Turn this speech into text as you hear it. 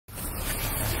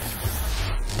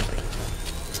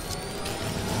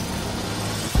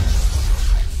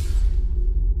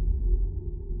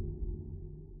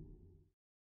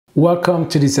Welcome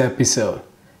to this episode.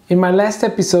 In my last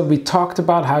episode, we talked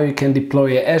about how you can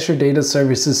deploy Azure Data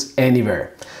Services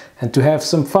anywhere. And to have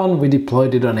some fun, we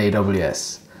deployed it on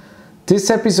AWS. This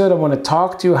episode, I want to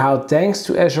talk to you how, thanks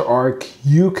to Azure Arc,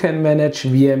 you can manage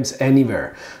VMs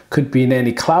anywhere. Could be in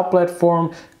any cloud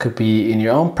platform, could be in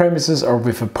your own premises or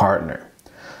with a partner.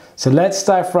 So let's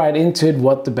dive right into it,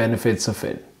 what the benefits of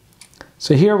it.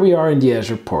 So here we are in the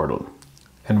Azure portal.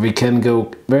 And we can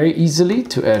go very easily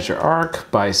to Azure Arc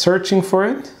by searching for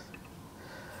it.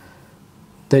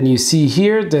 Then you see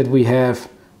here that we have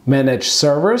Managed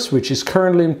Servers, which is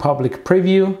currently in public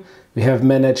preview. We have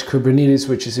Managed Kubernetes,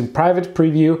 which is in private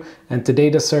preview. And the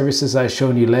data services I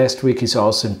showed you last week is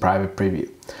also in private preview.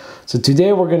 So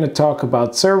today we're going to talk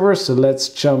about servers. So let's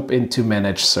jump into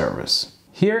Managed Servers.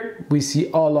 Here we see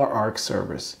all our Arc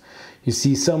servers. You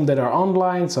see some that are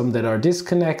online, some that are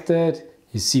disconnected.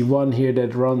 You see one here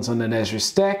that runs on an Azure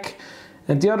Stack,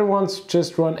 and the other ones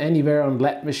just run anywhere on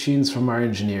lab machines from our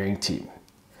engineering team.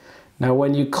 Now,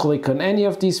 when you click on any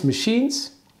of these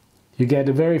machines, you get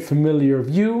a very familiar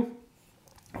view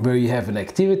where you have an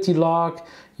activity log,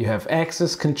 you have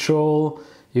access control,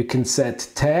 you can set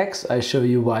tags, I show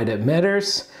you why that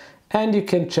matters, and you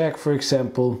can check, for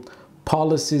example,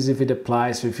 policies if it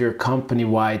applies with your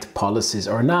company-wide policies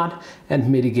or not, and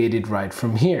mitigate it right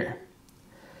from here.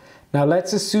 Now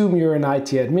let's assume you're an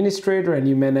IT administrator and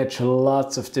you manage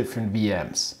lots of different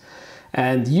VMs.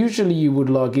 And usually you would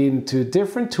log into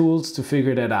different tools to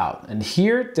figure that out. And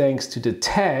here, thanks to the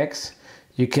tags,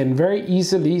 you can very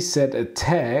easily set a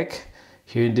tag,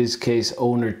 here in this case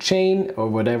owner chain or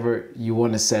whatever you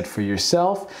want to set for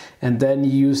yourself, and then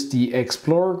use the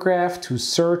Explorer graph to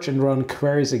search and run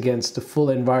queries against the full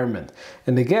environment.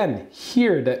 And again,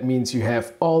 here that means you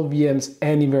have all VMs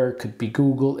anywhere, could be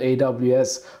Google,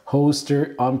 AWS,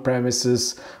 hoster,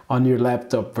 on-premises, on your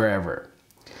laptop, wherever.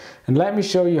 And let me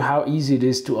show you how easy it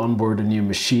is to onboard a new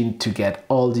machine to get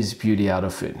all this beauty out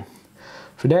of it.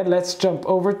 For that, let's jump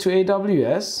over to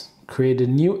AWS, create a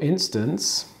new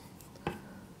instance.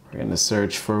 We're going to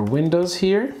search for Windows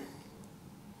here.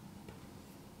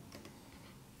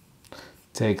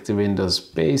 Take the Windows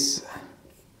base.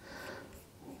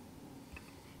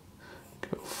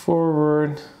 Go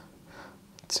forward.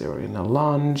 So we're going to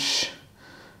launch.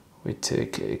 We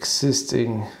take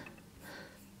existing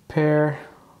pair,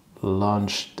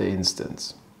 launch the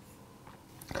instance.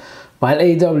 While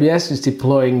AWS is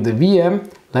deploying the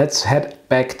VM, let's head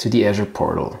back to the Azure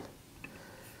portal.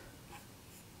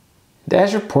 The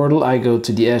Azure portal, I go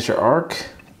to the Azure Arc,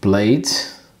 Blade,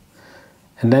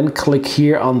 and then click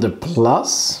here on the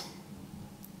plus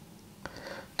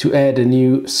to add a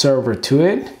new server to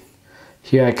it.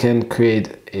 Here I can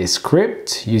create a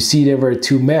script. You see there were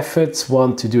two methods,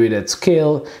 one to do it at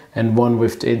scale and one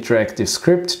with the interactive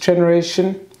script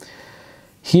generation.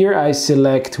 Here I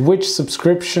select which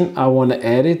subscription I want to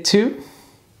add it to.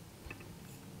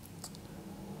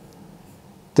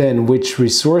 Then which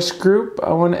resource group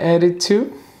I want to add it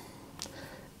to,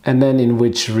 and then in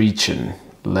which region.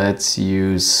 Let's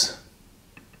use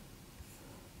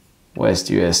West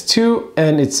US 2,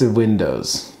 and it's a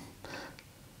Windows.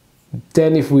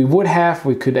 Then if we would have,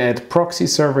 we could add proxy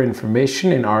server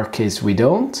information. In our case, we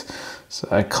don't. So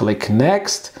I click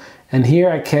next, and here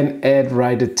I can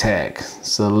write a tag.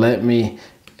 So let me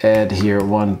add here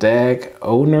one tag,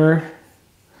 owner,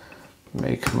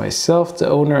 make myself the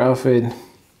owner of it.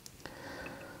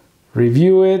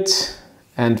 Review it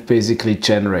and basically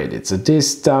generate it. So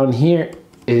this down here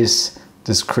is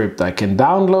the script. I can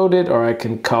download it or I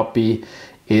can copy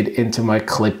it into my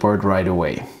clipboard right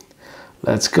away.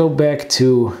 Let's go back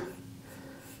to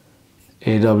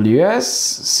AWS,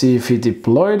 see if he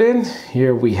deployed it.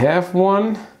 Here we have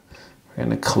one. We're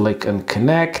gonna click on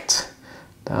connect,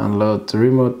 download the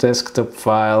remote desktop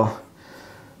file,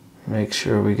 make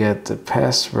sure we get the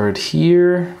password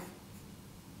here.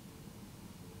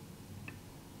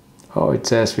 Oh, it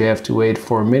says we have to wait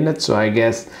 4 minutes, so I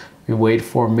guess we wait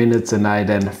 4 minutes and I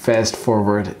then fast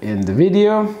forward in the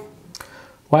video.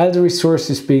 While the resource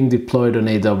is being deployed on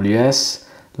AWS,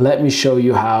 let me show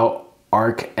you how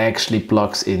Arc actually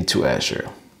plugs into Azure.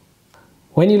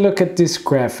 When you look at this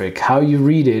graphic, how you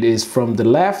read it is from the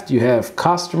left, you have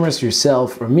customers,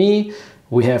 yourself or me.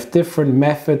 We have different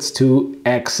methods to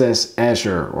access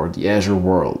Azure or the Azure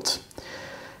world.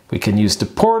 We can use the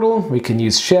portal, we can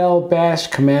use shell, bash,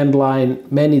 command line,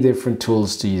 many different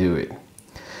tools to do it.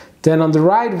 Then on the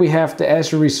right we have the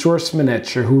Azure Resource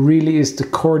Manager, who really is the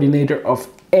coordinator of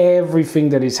everything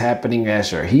that is happening in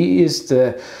Azure. He is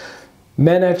the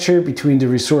manager between the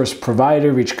resource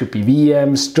provider, which could be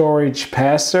VM, storage,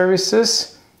 PaaS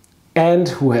services, and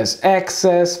who has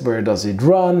access, where does it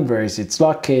run, where is it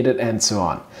located, and so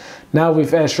on. Now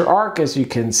with Azure Arc, as you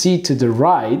can see to the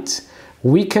right,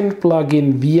 we can plug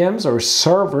in VMs or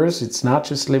servers. It's not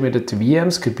just limited to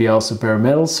VMs, could be also bare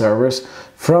metal servers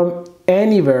from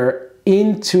anywhere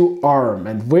into ARM.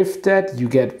 And with that, you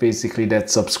get basically that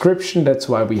subscription. That's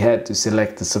why we had to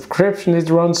select the subscription it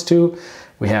runs to.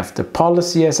 We have the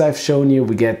policy as I've shown you,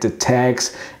 we get the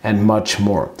tags and much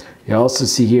more. You also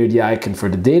see here the icon for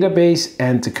the database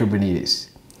and the Kubernetes.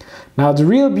 Now the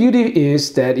real beauty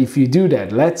is that if you do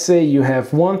that, let's say you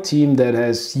have one team that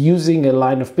is using a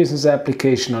line of business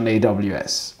application on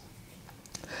AWS,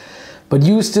 but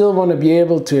you still want to be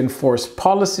able to enforce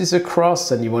policies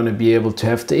across and you want to be able to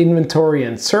have the inventory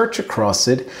and search across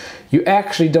it. You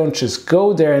actually don't just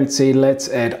go there and say, let's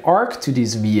add Arc to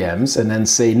these VMs and then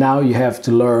say, now you have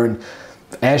to learn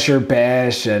Azure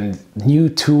Bash and new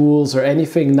tools or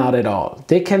anything, not at all.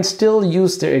 They can still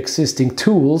use their existing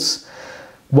tools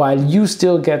while you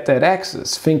still get that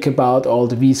access. Think about all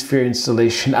the vSphere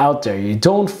installation out there. You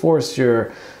don't force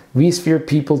your vSphere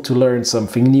people to learn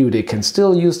something new. They can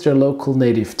still use their local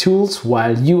native tools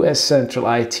while you as central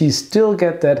IT still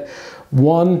get that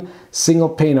one single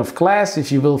pane of glass,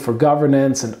 if you will, for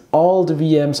governance and all the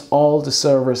VMs, all the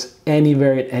servers,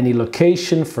 anywhere in any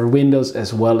location for Windows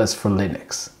as well as for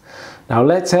Linux. Now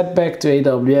let's head back to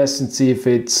AWS and see if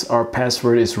our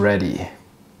password is ready.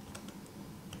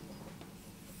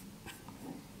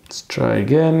 Let's try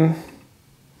again.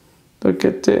 Look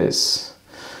at this.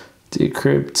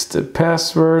 Decrypt the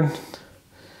password.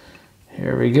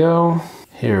 Here we go.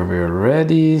 Here we're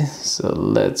ready. So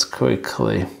let's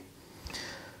quickly.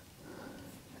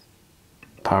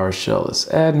 PowerShell is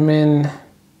admin.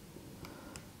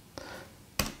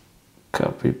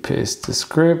 Copy paste the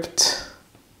script.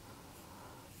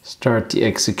 Start the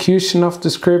execution of the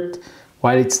script.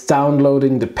 While it's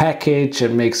downloading the package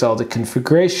and makes all the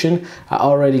configuration, I'm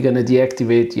already going to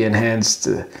deactivate the enhanced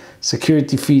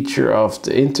security feature of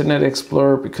the Internet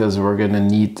Explorer because we're going to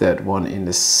need that one in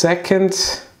a second.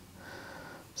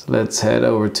 So let's head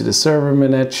over to the server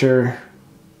manager.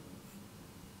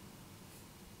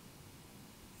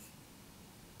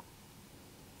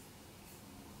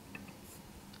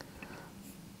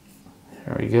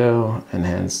 There we go,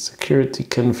 enhanced security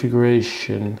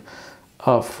configuration.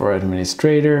 Off for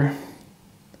administrator.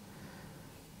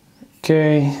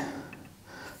 Okay,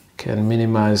 can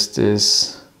minimize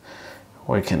this.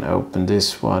 We can open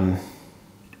this one.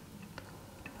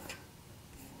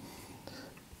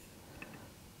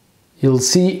 You'll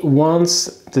see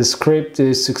once the script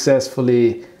is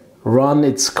successfully run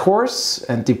its course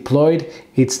and deployed,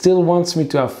 it still wants me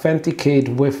to authenticate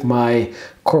with my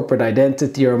corporate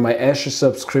identity or my Azure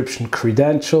subscription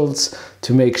credentials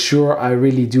to make sure I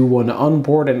really do want to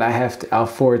onboard and I have the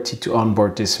authority to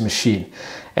onboard this machine.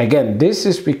 Again, this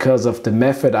is because of the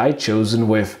method I chosen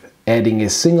with adding a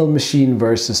single machine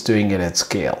versus doing it at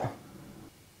scale.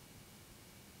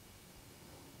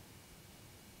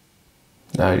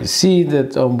 Now you see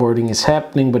that onboarding is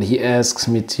happening, but he asks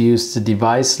me to use the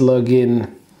device login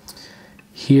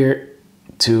here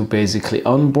to basically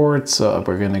onboard. So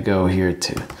we're going to go here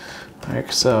to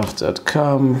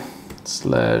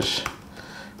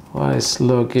microsoft.com/device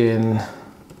login,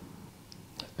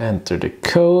 enter the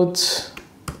code.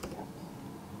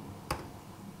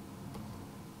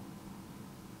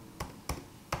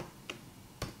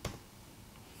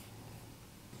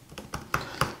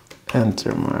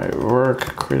 Enter my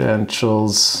work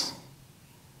credentials.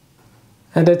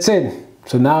 And that's it.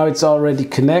 So now it's already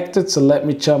connected. So let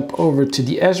me jump over to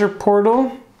the Azure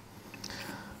portal.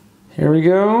 Here we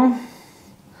go.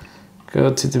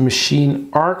 Go to the machine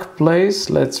Arc place.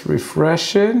 Let's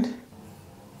refresh it.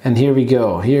 And here we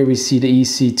go. Here we see the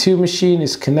EC2 machine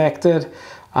is connected.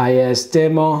 IS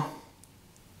demo.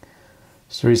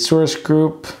 So resource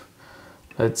group.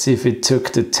 Let's see if it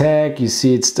took the tag. You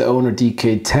see it's the owner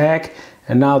DK tag.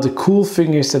 And now the cool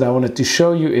thing is that I wanted to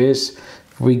show you is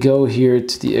if we go here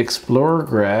to the Explorer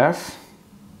graph,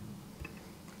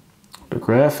 the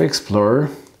Graph Explorer,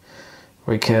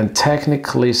 we can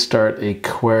technically start a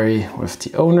query with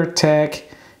the owner tag.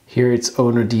 Here it's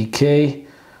owner DK,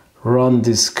 run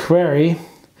this query.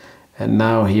 And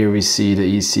now here we see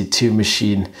the EC2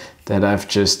 machine that I've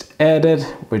just added,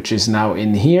 which is now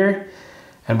in here.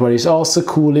 And what is also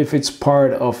cool, if it's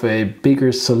part of a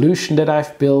bigger solution that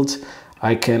I've built,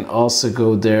 I can also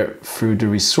go there through the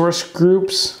resource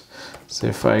groups. So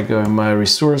if I go in my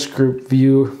resource group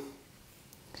view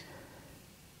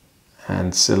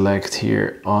and select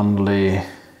here only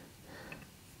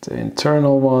the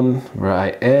internal one where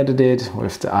I added it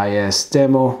with the IS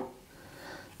demo,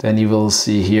 then you will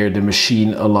see here the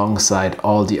machine alongside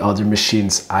all the other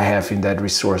machines I have in that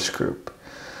resource group.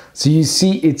 So you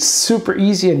see, it's super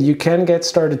easy and you can get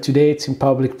started today. It's in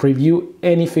public preview.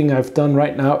 Anything I've done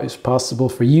right now is possible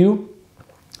for you.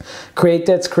 Create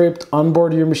that script,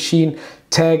 onboard your machine,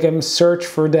 tag them, search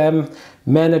for them,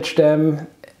 manage them,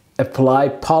 apply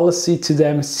policy to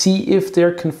them, see if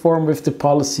they're conform with the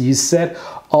policy you set,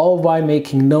 all while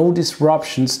making no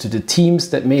disruptions to the teams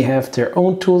that may have their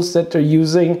own tools that they're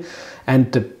using.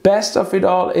 And the best of it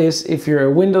all is, if you're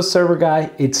a Windows Server guy,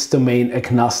 it's domain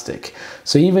agnostic.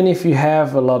 So even if you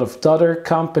have a lot of other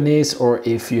companies or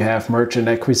if you have merchant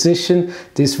acquisition,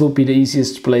 this will be the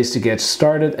easiest place to get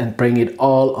started and bring it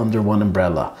all under one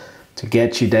umbrella to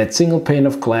get you that single pane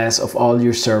of glass of all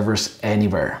your servers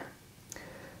anywhere.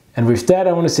 And with that,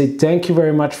 I want to say thank you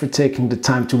very much for taking the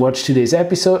time to watch today's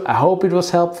episode. I hope it was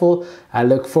helpful. I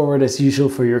look forward as usual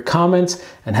for your comments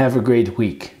and have a great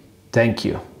week. Thank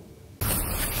you.